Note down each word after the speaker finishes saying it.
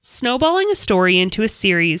snowballing a story into a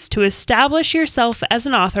series to establish yourself as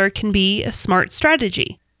an author can be a smart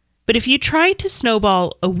strategy. But if you try to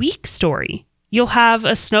snowball a weak story, you'll have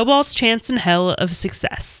a snowball's chance in hell of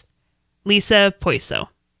success. Lisa Poiso.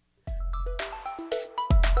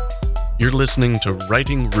 You're listening to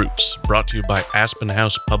Writing Roots, brought to you by Aspen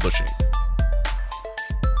House Publishing.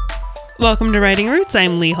 Welcome to Writing Roots.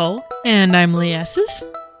 I'm Lee Hull. And I'm Lee Esses.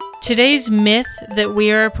 Today's myth that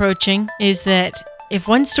we are approaching is that if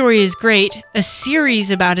one story is great, a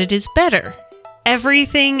series about it is better.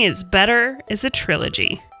 Everything is better as a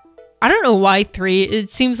trilogy. I don't know why 3. It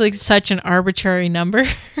seems like such an arbitrary number.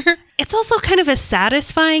 It's also kind of a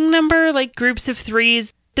satisfying number, like groups of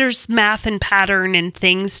 3s. There's math and pattern and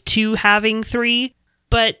things to having 3,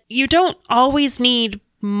 but you don't always need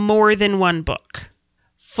more than one book.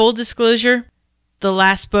 Full disclosure, the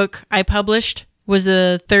last book I published was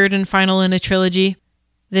the third and final in a trilogy.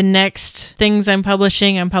 The next things I'm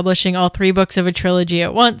publishing all 3 books of a trilogy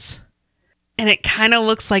at once. And it kind of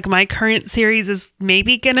looks like my current series is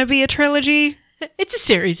maybe going to be a trilogy. It's a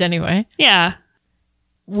series anyway. Yeah.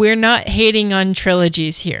 We're not hating on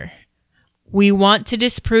trilogies here. We want to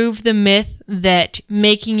disprove the myth that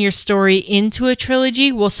making your story into a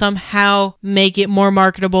trilogy will somehow make it more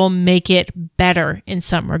marketable, make it better in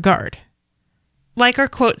some regard. Like our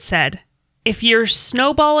quote said, if you're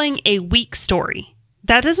snowballing a weak story,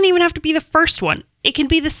 that doesn't even have to be the first one. It can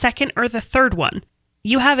be the second or the third one.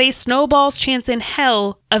 You have a snowball's chance in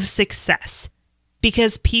hell of success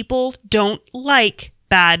because people don't like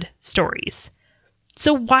bad stories.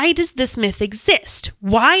 So why does this myth exist?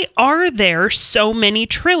 Why are there so many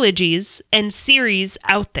trilogies and series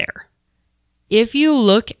out there? If you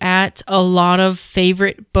look at a lot of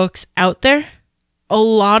favorite books out there, a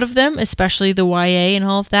lot of them, especially the YA and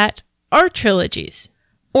all of that, are trilogies.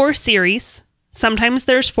 Or series. Sometimes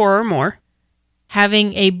there's 4 or more.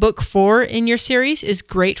 Having a book 4 in your series is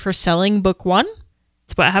great for selling book 1.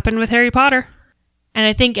 It's what happened with Harry Potter. And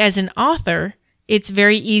I think as an author, it's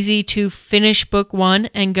very easy to finish book 1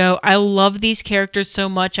 and go, I love these characters so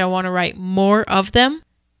much, I want to write more of them.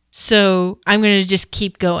 So I'm going to just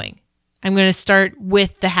keep going. I'm going to start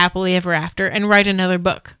with the happily ever after and write another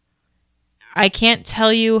book. I can't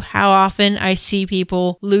tell you how often I see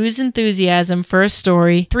people lose enthusiasm for a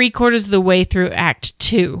story 3/4 of the way through Act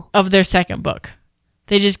 2 of their second book.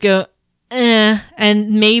 They just go, and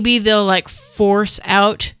maybe they'll force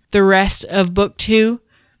out the rest of book 2,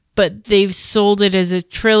 but they've sold it as a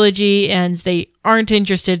trilogy and they aren't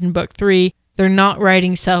interested in book 3. They're not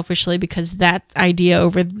writing selfishly because that idea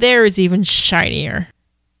over there is even shinier.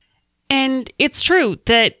 And it's true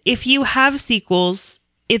that if you have sequels,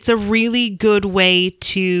 it's a really good way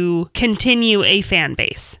to continue a fan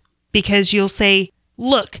base because you'll say,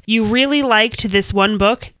 look, you really liked this one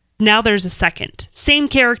book. Now there's a second. Same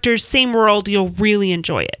characters, same world. You'll really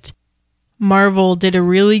enjoy it. Marvel did a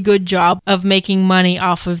really good job of making money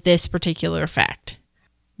off of this particular fact.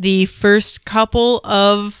 The first couple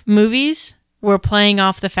of movies were playing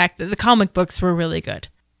off the fact that the comic books were really good.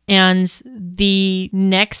 And the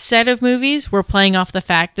next set of movies were playing off the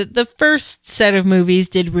fact that the first set of movies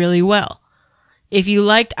did really well. If you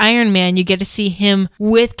liked Iron Man, you get to see him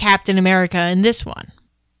with Captain America in this one.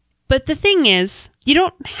 But the thing is, you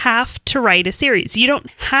don't have to write a series. You don't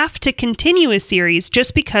have to continue a series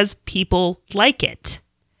just because people like it.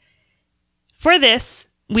 For this,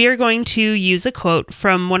 we are going to use a quote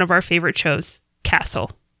from one of our favorite shows,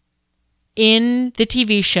 Castle. In the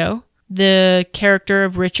TV show, the character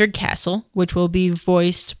of Richard Castle, which will be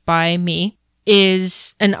voiced by me,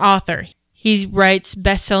 is an author. He writes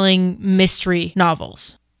best-selling mystery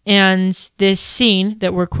novels. And this scene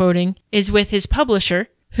that we're quoting is with his publisher,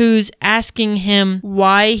 who's asking him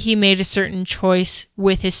why he made a certain choice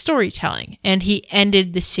with his storytelling. And he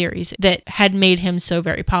ended the series that had made him so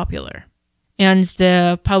very popular. And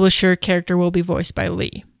the publisher character will be voiced by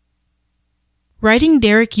Lee. Writing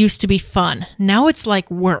Derek used to be fun. Now it's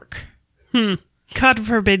like work. God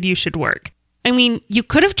forbid you should work. I mean, you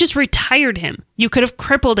could have just retired him. You could have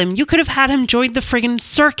crippled him. You could have had him join the friggin'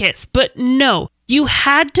 circus. But no, you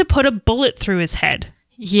had to put a bullet through his head.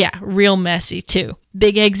 Yeah, real messy too.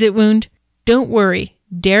 Big exit wound. Don't worry,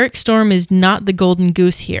 Derek Storm is not the golden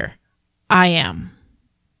goose here. I am.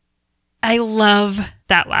 I love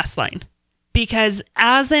that last line. Because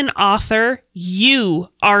as an author, you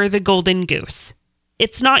are the golden goose.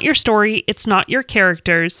 It's not your story. It's not your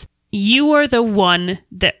characters. You are the one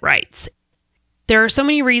that writes. There are so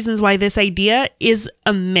many reasons why this idea is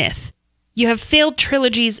a myth. You have failed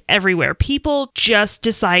trilogies everywhere. People just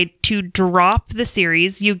decide to drop the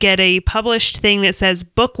series. You get a published thing that says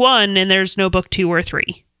book 1 and there's no book 2 or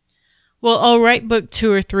 3. Well, I'll write book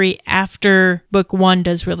 2 or 3 after book 1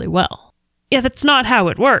 does really well. Yeah, that's not how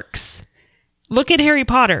it works. Look at Harry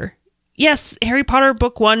Potter. Yes, Harry Potter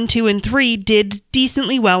book 1, 2, and 3 did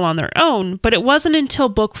decently well on their own, but it wasn't until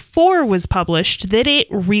book 4 was published that it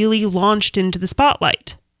really launched into the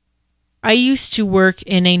spotlight. I used to work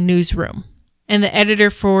in a newsroom, and the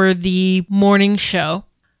editor for the morning show,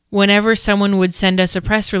 whenever someone would send us a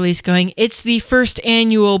press release going, "It's the first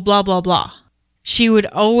annual blah, blah, blah," she would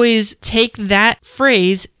always take that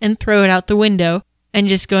phrase and throw it out the window and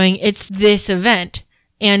just going, "It's this event,"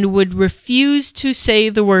 and would refuse to say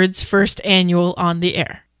the words first annual on the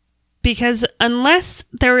air. Because unless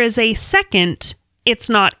there is a second, it's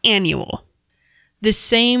not annual. The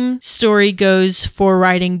same story goes for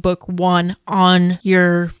writing book 1 on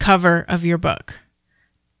your cover of your book.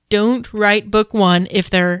 Don't write book 1 if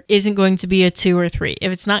there isn't going to be a 2 or 3,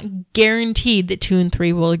 if it's not guaranteed that 2 and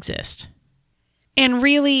 3 will exist. And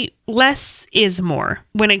really, less is more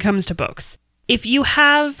when it comes to books. If you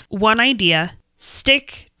have one idea,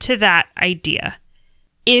 stick to that idea.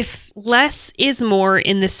 If less is more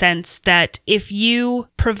in the sense that if you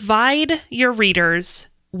provide your readers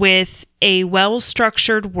with a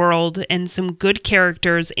well-structured world and some good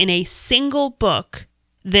characters in a single book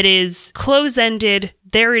that is close-ended,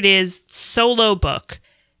 there it is, solo book,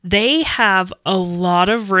 they have a lot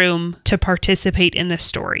of room to participate in the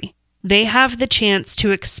story. They have the chance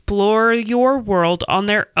to explore your world on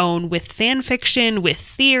their own with fan fiction, with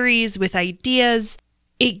theories, with ideas.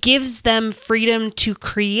 It gives them freedom to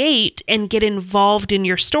create and get involved in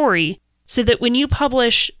your story so that when you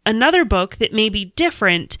publish another book that may be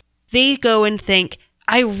different, they go and think,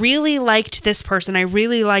 I really liked this person. I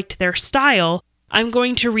really liked their style. I'm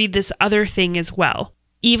going to read this other thing as well,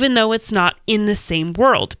 even though it's not in the same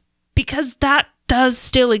world, because that does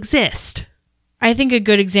still exist. I think a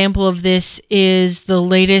good example of this is the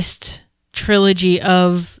latest trilogy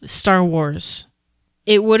of Star Wars.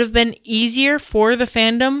 It would have been easier for the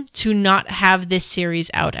fandom to not have this series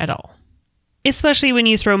out at all. Especially when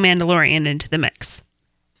you throw Mandalorian into the mix.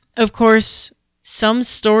 Of course, some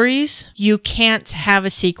stories you can't have a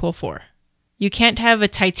sequel for. You can't have a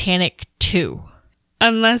Titanic 2.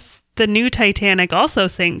 Unless the new Titanic also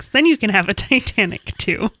sinks, then you can have a Titanic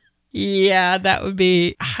 2. Yeah, that would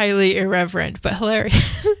be highly irreverent, but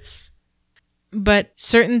hilarious. But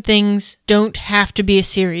certain things don't have to be a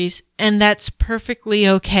series, and that's perfectly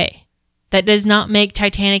okay. That does not make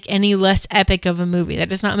Titanic any less epic of a movie. That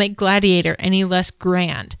does not make Gladiator any less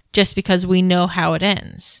grand, just because we know how it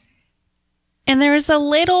ends. And there is a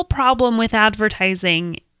little problem with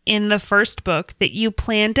advertising in the first book that you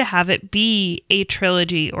plan to have it be a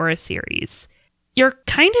trilogy or a series. You're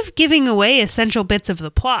kind of giving away essential bits of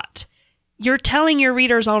the plot. You're telling your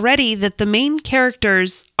readers already that the main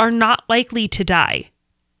characters are not likely to die.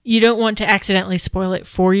 You don't want to accidentally spoil it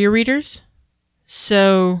for your readers.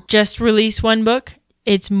 So just release one book.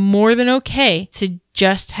 It's more than okay to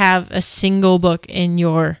just have a single book in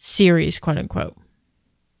your series, quote unquote.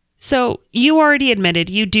 So you already admitted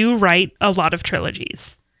you do write a lot of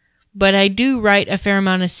trilogies. But I do write a fair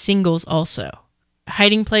amount of singles also.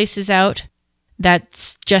 Hiding Place is out.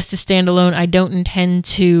 That's just a standalone. I don't intend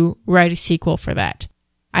to write a sequel for that.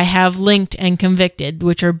 I have Linked and Convicted,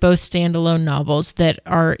 which are both standalone novels that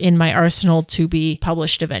are in my arsenal to be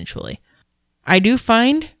published eventually. I do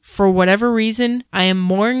find, for whatever reason, I am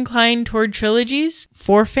more inclined toward trilogies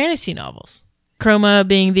for fantasy novels. Chroma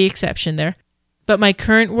being the exception there. But my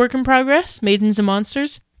current work in progress, Maidens and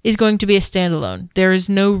Monsters, is going to be a standalone. There is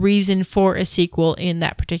no reason for a sequel in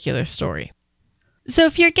that particular story. So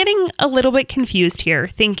if you're getting a little bit confused here,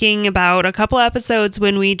 thinking about a couple episodes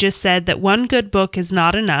when we just said that one good book is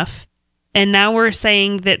not enough, and now we're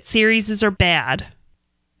saying that series are bad,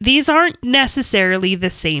 these aren't necessarily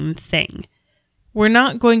the same thing. We're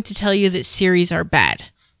not going to tell you that series are bad.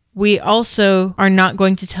 We also are not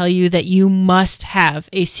going to tell you that you must have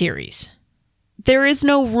a series. There is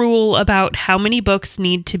no rule about how many books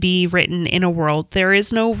need to be written in a world. There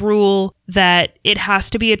is no rule that it has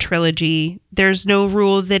to be a trilogy. There's no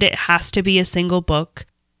rule that it has to be a single book.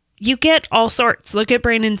 You get all sorts. Look at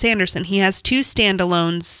Brandon Sanderson. He has 2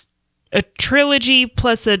 standalones, a trilogy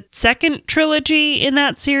plus a second trilogy in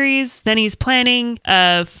that series. Then he's planning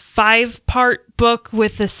a 5-part book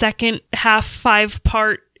with the second half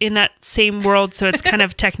 5-part in that same world. So it's kind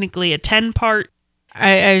of technically a 10-part.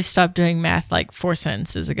 I stopped doing math like 4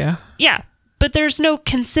 sentences ago. Yeah, but there's no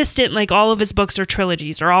consistent, like all of his books are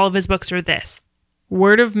trilogies or all of his books are this.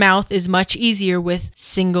 Word of mouth is much easier with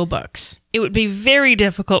single books. It would be very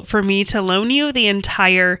difficult for me to loan you the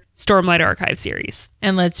entire Stormlight Archive series.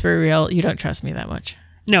 And let's be real, you don't trust me that much.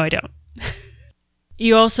 No, I don't.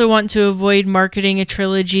 You also want to avoid marketing a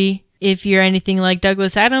trilogy. If you're anything like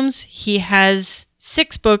Douglas Adams, he has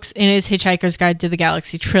 6 books in his Hitchhiker's Guide to the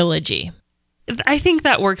Galaxy trilogy. I think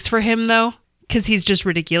that works for him, though, because he's just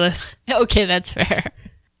ridiculous. Okay, that's fair.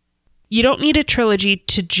 You don't need a trilogy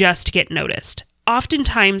to just get noticed.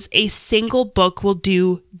 Oftentimes, a single book will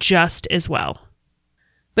do just as well.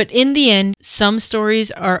 But in the end, some stories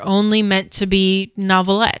are only meant to be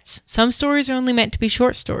novelettes. Some stories are only meant to be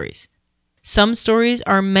short stories. Some stories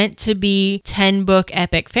are meant to be 10-book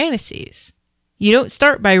epic fantasies. You don't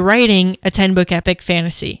start by writing a 10-book epic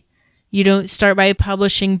fantasy. You don't start by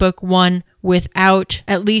publishing book 1 without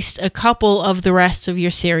at least a couple of the rest of your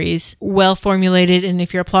series well formulated, and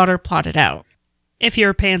if you're a plotter, plotted out. If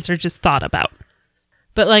your pants are just thought about.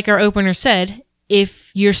 But like our opener said, if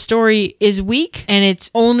your story is weak and it's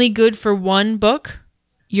only good for 1 book,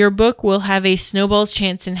 your book will have a snowball's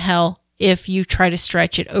chance in hell if you try to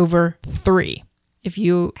stretch it over 3. If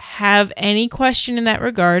you have any question in that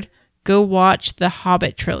regard, go watch the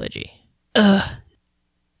Hobbit trilogy. Ugh.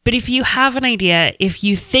 But if you have an idea, if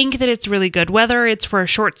you think that it's really good, whether it's for a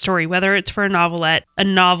short story, whether it's for a novelette, a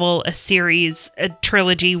novel, a series, a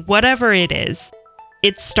trilogy, whatever it is,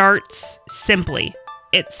 it starts simply.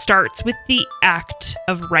 It starts with the act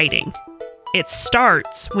of writing. It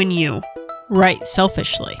starts when you write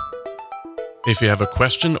selfishly. If you have a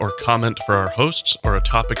question or comment for our hosts or a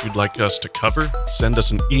topic you'd like us to cover, send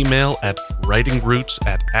us an email at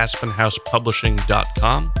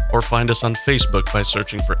writingroots@aspenhousepublishing.com or find us on Facebook by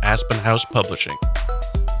searching for Aspen House Publishing.